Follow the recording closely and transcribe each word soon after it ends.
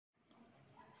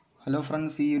Hello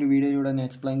friends, ഈ ഒരു വീഡിയോയിലൂടെ ഞാൻ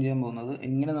എക്സ്പ്ലെയിൻ ചെയ്യാൻ പോകുന്നത്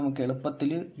എങ്ങനെ നമുക്ക് എളുപ്പത്തിൽ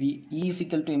E =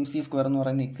 mc² എന്ന്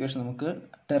പറയുന്ന ഇക്വേഷൻ നമുക്ക്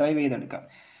ഡെറൈവ് ചെയ്തെടുക്കാം.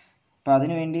 അപ്പോൾ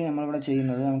അതിനുവേണ്ടി നമ്മളിവിടെ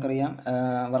ചെയ്യുന്നത് നമുക്കറിയാം,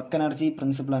 വർക്ക് എനർജി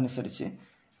പ്രിൻസിപ്പിൾ അനുസരിച്ച്,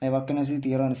 വർക്ക് എനർജി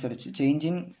തിയറം അനുസരിച്ച് change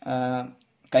in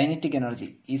kinetic energy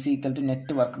 =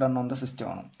 net work done on the system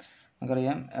ആണ്.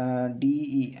 നമുക്കറിയാം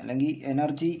DE അല്ലെങ്കിൽ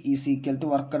എനർജി =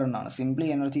 വർക്ക് ഡൺ ആണ്. Simply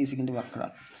energy = work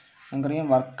done. നമുക്കറിയാം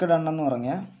വർക്ക് ഡൺ എന്ന്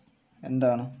പറഞ്ഞാൽ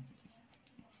എന്താണ്?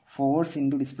 ഫോഴ്സ്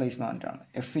ഇൻറ്റു ഡിസ്പ്ലേസ്മെൻറ്റ് ആണ്,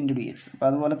 F × dx. അപ്പോൾ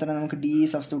അതുപോലെ തന്നെ നമുക്ക് DE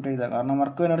സബ്സ്റ്റിറ്റ്യൂട്ട് എഴുതാം, കാരണം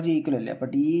വർക്ക് എനർജി ഈക്വൽ അല്ലേ. അപ്പോൾ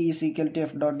DE =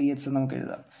 F.dx നമുക്ക്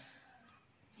എഴുതാം.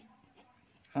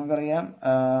 നമുക്കറിയാം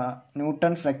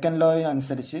ന്യൂട്ടൺ സെക്കൻഡ് ലോ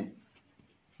അനുസരിച്ച്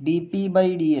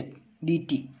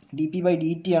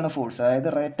dp/dt ആണ് ഫോഴ്സ്, അതായത്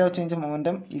rate of change of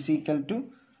momentum =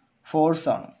 force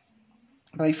ആണ്.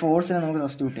 അപ്പോൾ ഈ ഫോഴ്സിനെ നമുക്ക്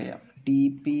സബ്സ്റ്റിറ്റ്യൂട്ട് ചെയ്യാം,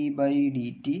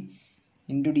 dp/dt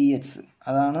 × dx,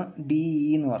 അതാണ് DE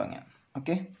എന്ന് പറഞ്ഞാൽ.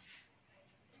 ഓക്കെ,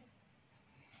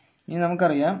 ഇനി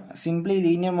നമുക്കറിയാം സിംപ്ലി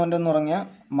ലീനിയർ മൊമെൻറ്റം എന്ന് പറഞ്ഞാൽ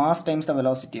മാസ് ടൈംസ് ദ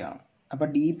വെലോസിറ്റി ആണ്. അപ്പോൾ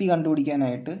DP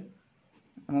കണ്ടുപിടിക്കാനായിട്ട്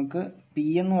നമുക്ക് P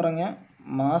എന്ന് പറഞ്ഞാൽ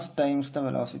mass times the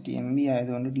velocity mv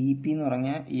ആയതുകൊണ്ട് DP എന്ന്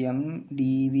പറഞ്ഞാൽ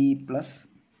mdv +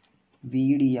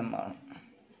 vdm ആണ്.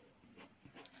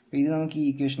 അപ്പോൾ ഇത് നമുക്ക് ഈ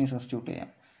ഇക്വേഷനിൽ സബ്സ്റ്റിറ്റ്യൂട്ട് ചെയ്യാം,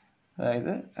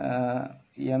 അതായത്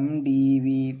mdv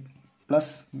 +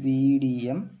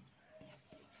 vdm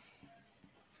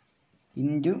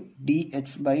 ×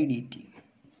 dh/dt.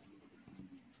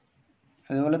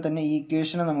 അതുപോലെ തന്നെ ഈ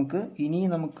ഇക്വേഷനെ നമുക്ക്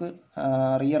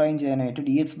റീഅറേഞ്ച് ചെയ്യാനായിട്ട്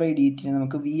dh/dt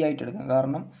നമുക്ക് v ആയിട്ട് എടുക്കാം,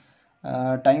 കാരണം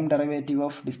ടൈം ഡെറിവേറ്റീവ്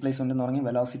ഓഫ് ഡിസ്പ്ലേസ്മെൻറ്റ് എന്ന് പറഞ്ഞാൽ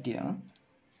വെലോസിറ്റിയാണ്.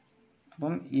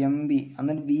 അപ്പം mv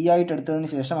എന്നിട്ട് v ആയിട്ട് എടുത്തതിന്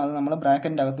ശേഷം അത് നമ്മൾ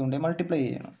ബ്രാക്കറ്റിൻ്റെ അകത്ത് കൊണ്ട് മൾട്ടിപ്ലൈ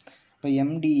ചെയ്യണം. അപ്പോൾ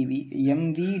mvdv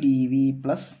 +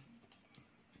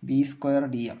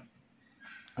 v²dm,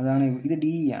 അതാണ് ഇത്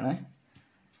DE ആണ്.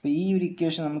 അപ്പോൾ ഈ ഒരു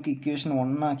ഇക്വേഷൻ നമുക്ക് ഇക്വേഷൻ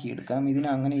 1 ആക്കി എടുക്കാം. ഇതിനെ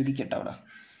അങ്ങനെ ഇരിക്കട്ടെ അവിടെ.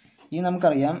 ഇനി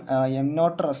നമുക്കറിയാം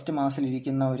m0 റെസ്റ്റ്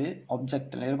മാസിലിരിക്കുന്ന ഒരു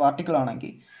ഒബ്ജക്റ്റ് അല്ലെങ്കിൽ ഒരു പാർട്ടിക്കിൾ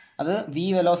ആണെങ്കിൽ അത് v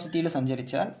വെലോസിറ്റിയിൽ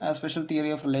സഞ്ചരിച്ചാൽ സ്പെഷ്യൽ തിയറി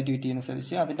ഓഫ് റിലേറ്റിവിറ്റി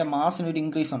അനുസരിച്ച് അതിൻ്റെ മാസിനൊരു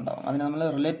ഇൻക്രീസ് ഉണ്ടാകും. അതിന് നമ്മൾ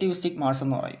റിലേറ്റിവിസ്റ്റിക് മാസ്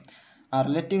എന്ന് പറയും. ആ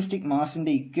relativistic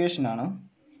മാസിൻ്റെ ഇക്വേഷനാണ്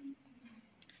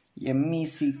m =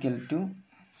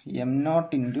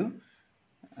 m0 ×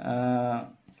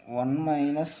 1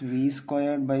 -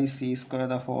 v²/c²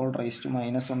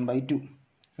 (−1/2).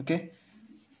 Okay,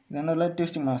 ഇതാണ്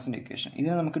റിലേറ്റിവിസ്റ്റിക് മാസിൻ്റെ ഇക്വേഷൻ.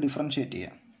 ഇതിനെ നമുക്ക് ഡിഫറൻഷ്യേറ്റ്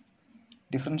ചെയ്യാം.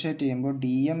 ഡിഫറൻഷ്യേറ്റ് ചെയ്യുമ്പോൾ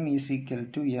dm =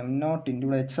 m0 ×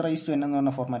 ഇവിടെ h⁻n എന്ന്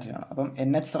പറഞ്ഞ ഫോർമാറ്റിലാണ്. അപ്പം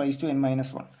nh⁻n -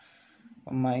 1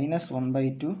 അപ്പം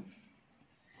 -1/2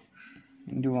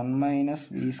 × 1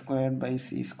 -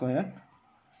 v²/c²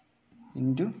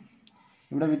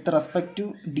 ഇവിടെ വിത്ത് റെസ്പെക്ട് ടു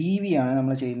dv ആണ്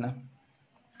നമ്മൾ ചെയ്യുന്നത്,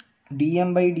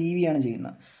 dm/dv ആണ്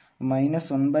ചെയ്യുന്നത്.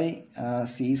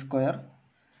 -1/c²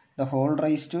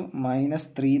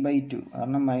 (−3/2),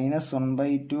 കാരണം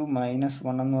 -1/2 -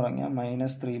 1 എന്ന് പറഞ്ഞാൽ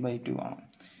 -3/2 ആണ്,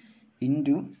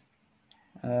 ഇൻറ്റു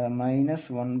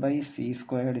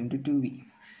 -1/c² × 2v.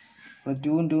 അപ്പോൾ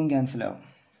 2 × 2 ക്യാൻസൽ ആവും.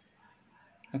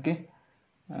 ഓക്കെ,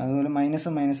 അതുപോലെ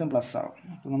മൈനസും മൈനസും പ്ലസ് ആവും.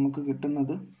 അപ്പോൾ നമുക്ക്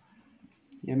കിട്ടുന്നത്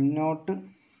m0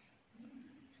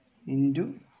 ×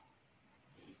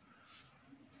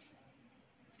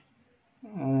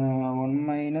 1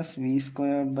 - v²/c²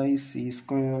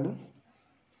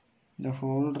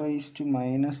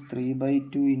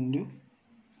 (−3/2)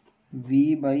 ×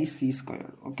 v/c².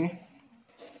 ഓക്കെ,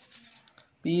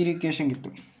 ഈ ഒരു ഇക്വേഷൻ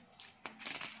കിട്ടും.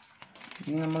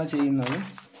 ഇനി നമ്മൾ ചെയ്യുന്നത്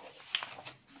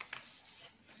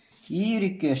ഈ ഒരു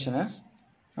ഇക്വേഷന്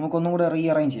നമുക്കൊന്നും കൂടെ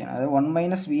റീഅറേഞ്ച് ചെയ്യണം. അതായത് 1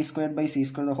 - v²/c²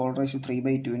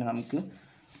 (3/2) നമുക്ക്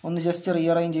ഒന്ന് ജസ്റ്റ്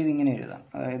റീഅറേഞ്ച് ചെയ്ത് ഇങ്ങനെ എഴുതാം.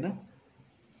 അതായത്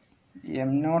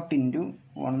m0 ×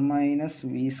 1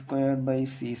 - v²/c²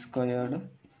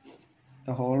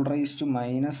 (−1/2)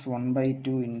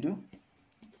 ×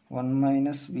 1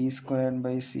 -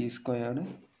 v²/c²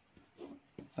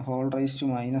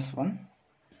 (−1)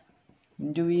 ×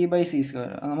 v/c².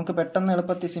 നമുക്ക് പെട്ടെന്ന്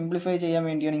എളുപ്പത്തിൽ സിംപ്ലിഫൈ ചെയ്യാൻ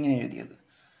വേണ്ടിയാണ് ഇങ്ങനെ എഴുതിയത്.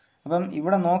 അപ്പം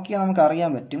ഇവിടെ നോക്കിയാൽ നമുക്ക് അറിയാൻ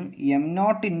പറ്റും m0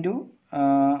 ×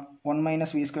 1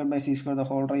 -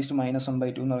 v²/c²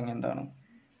 (−1/2) എന്ന് പറഞ്ഞാൽ എന്താണ്?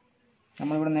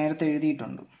 നമ്മളിവിടെ നേരത്തെ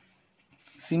എഴുതിയിട്ടുണ്ട്,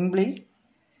 സിംപ്ലി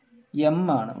m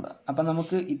ആണ് ഇവിടെ. അപ്പം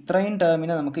നമുക്ക് ഇത്രയും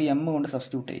ടേമിനെ നമുക്ക് m കൊണ്ട്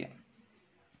സബ്സ്റ്റിറ്റ്യൂട്ട് ചെയ്യാം.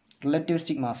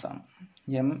 റിലേറ്റിവിസ്റ്റിക് മാസാണ്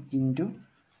m ×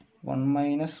 1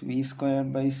 -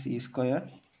 v²/c²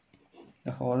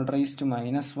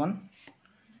 (−1)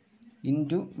 ×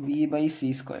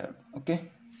 v/c². ഓക്കെ,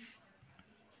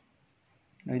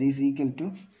 =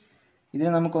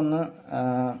 ഇതിനെ നമുക്കൊന്ന്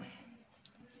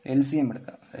LCM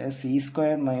എടുക്കാം. അതായത് c² -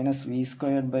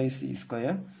 v²/c²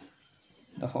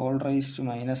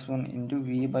 (−1) ×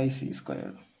 v/c².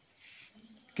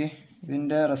 ഓക്കെ,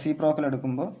 ഇതിൻ്റെ റെസിപ്രോക്കൽ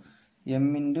എടുക്കുമ്പോൾ m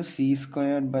 × c² /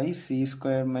 c² -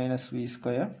 v²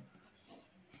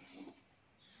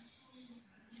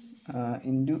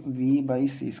 into V by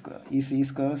C square. ഈ സി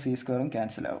സ്ക്വയറും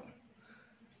ക്യാൻസൽ ആവും.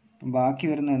 അപ്പം ബാക്കി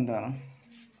വരുന്നത് എന്താണ്?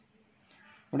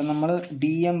 ഇവിടെ നമ്മൾ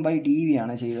D M by D V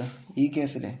ആണ് ചെയ്തത്. ഈ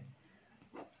കേസിൽ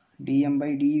D M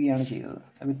by D V ആണ് ചെയ്തത്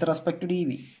with respect to D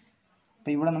V.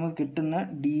 അപ്പോൾ ഇവിടെ നമുക്ക് കിട്ടുന്ന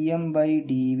D M by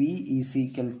D V is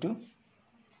equal to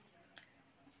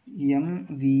M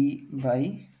V by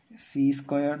C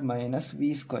squared minus V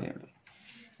squared.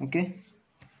 Okay,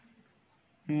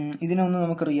 ഇതിനെ ഒന്ന്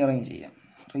നമുക്ക് റീഅറേഞ്ച് ചെയ്യാം.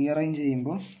 റീഅറേഞ്ച്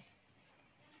ചെയ്യുമ്പോൾ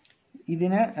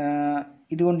ഇതിനെ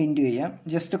ഇതുകൊണ്ട് ഇൻറ്റു ചെയ്യാം,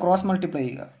 ജസ്റ്റ് ക്രോസ് മൾട്ടിപ്ലൈ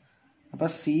ചെയ്യുക. അപ്പോൾ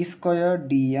C square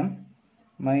D M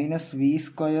minus V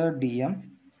square D M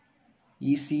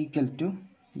is equal to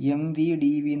M V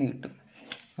D V എന്ന് കിട്ടും.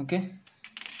 ഓക്കെ,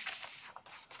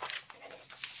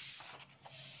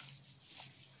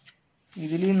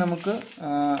 ഇതിൽ നമുക്ക്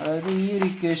അതായത് ഈ ഒരു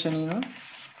ഇക്വേഷനിൽ നിന്ന്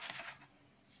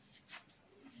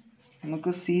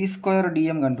നമുക്ക് സി സ്ക്വയർ ഡി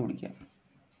എം കണ്ടുപിടിക്കാം.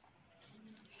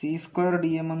 സി സ്ക്വയർ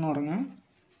ഡി എം എന്ന് പറഞ്ഞാൽ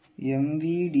M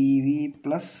V D V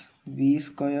plus V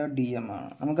square D M ആണ്.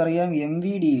 നമുക്കറിയാം M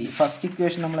V D V first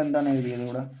equation നമ്മൾ എന്താണ് എഴുതിയത്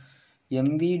ഇവിടെ? M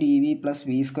V D V plus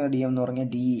V square D M എന്ന് പറഞ്ഞാൽ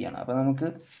ഡി ഇ ആണ്. അപ്പോൾ നമുക്ക്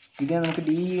ഇതിനെ നമുക്ക്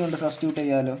ഡി ഇ കൊണ്ട് സബ്സ്റ്റിറ്റ്യൂട്ട്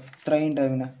ചെയ്യാമല്ലോ ഇത്രയും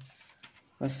ടൈമിന്.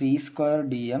 അപ്പോൾ C square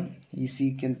D M is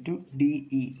equal to D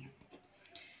E.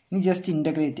 ഇനി ജസ്റ്റ്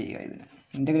ഇൻ്റഗ്രേറ്റ് ചെയ്യുക. ഇതിന്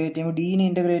ഇൻ്റഗ്രേറ്റ് ചെയ്യുമ്പോൾ ഡീനെ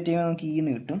ഇൻ്റഗ്രേറ്റ് ചെയ്യുമ്പോൾ നമുക്ക് ഇ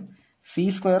എന്ന് കിട്ടും. സി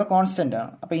സ്ക്വയർ കോൺസ്റ്റൻ്റ്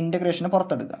ആണ്, അപ്പോൾ ഇൻ്റഗ്രേഷനെ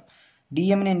പുറത്തെടുക്കാം. ഡി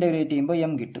എമ്മിനെ ഇൻ്റഗ്രേറ്റ് ചെയ്യുമ്പോൾ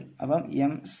എം കിട്ടും. അപ്പം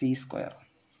എം സി സ്ക്വയർ.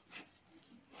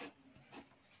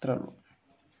 ഇത്രേ ഉള്ളൂ,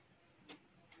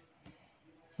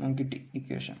 നമുക്ക് കിട്ടി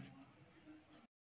ഇക്വേഷൻ.